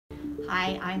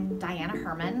Hi, I'm Diana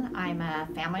Herman. I'm a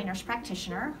family nurse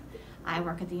practitioner. I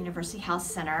work at the University Health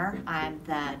Center. I'm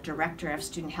the Director of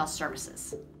Student Health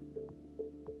Services.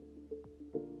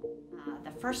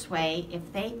 The first way,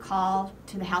 if they call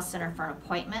to the health center for an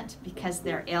appointment because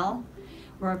they're ill,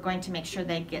 we're going to make sure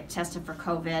they get tested for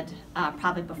COVID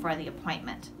probably before the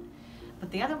appointment.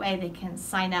 But the other way, they can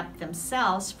sign up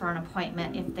themselves for an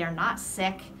appointment if they're not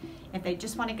sick, if they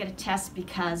just want to get a test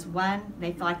because one,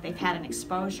 they feel like they've had an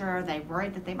exposure, they're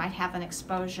worried that they might have an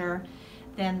exposure.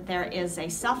 Then there is a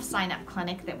self-sign-up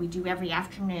clinic that we do every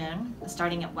afternoon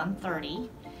starting at 1:30,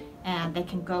 and they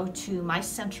can go to My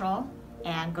Central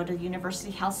and go to the University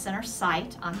Health Center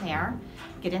site on there,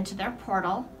 get into their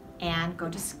portal and go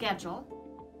to schedule.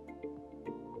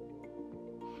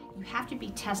 You have to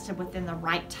be tested within the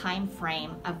right time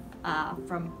frame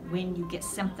from when you get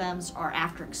symptoms or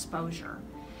after exposure.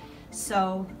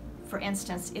 So, for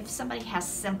instance, if somebody has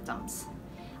symptoms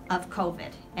of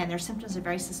COVID and their symptoms are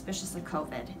very suspicious of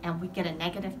COVID and we get a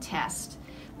negative test,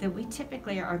 then we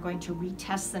typically are going to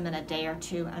retest them in a day or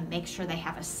two and make sure they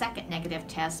have a second negative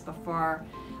test before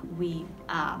we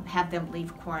have them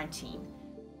leave quarantine.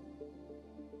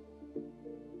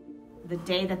 The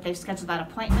day that they've scheduled that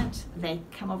appointment, they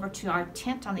come over to our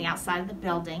tent on the outside of the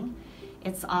building.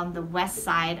 It's on the west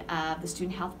side of the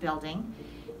Student Health Building.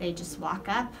 They just walk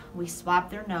up, we swab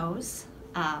their nose.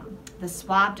 The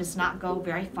swab does not go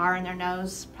very far in their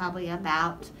nose, probably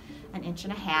about 1.5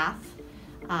 inches.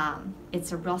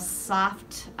 It's a real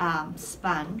soft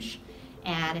sponge,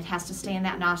 and it has to stay in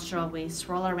that nostril. We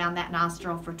swirl it around that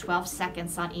nostril for 12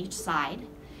 seconds on each side,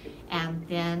 and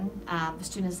then the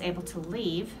student is able to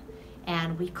leave,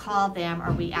 and we call them,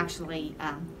 or we actually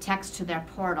text to their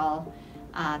portal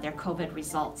their COVID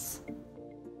results.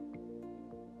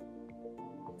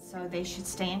 So they should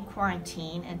stay in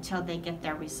quarantine until they get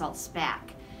their results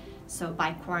back. So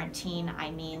by quarantine,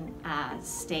 I mean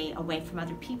stay away from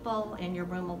other people, in your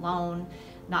room alone,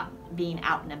 not being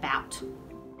out and about.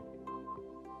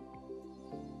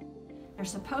 They're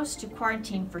supposed to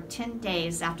quarantine for 10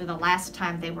 days after the last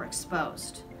time they were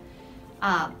exposed.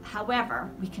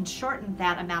 However, we can shorten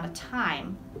that amount of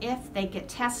time if they get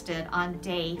tested on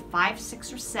day 5,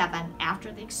 6, or 7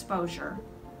 after the exposure.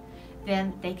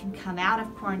 Then they can come out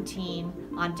of quarantine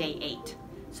on day 8.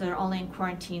 So they're only in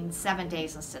quarantine 7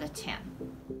 days instead of 10.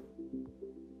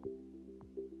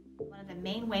 One of the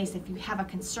main ways, if you have a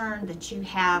concern that you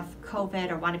have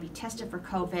COVID or want to be tested for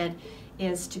COVID,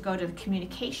 is to go to the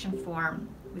communication form.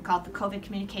 We call it the COVID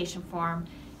communication form,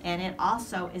 and it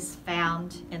also is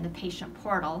found in the patient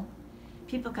portal.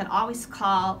 People can always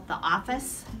call the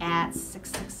office at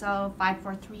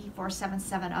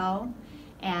 660-543-4770,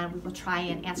 and we will try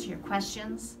and answer your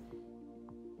questions.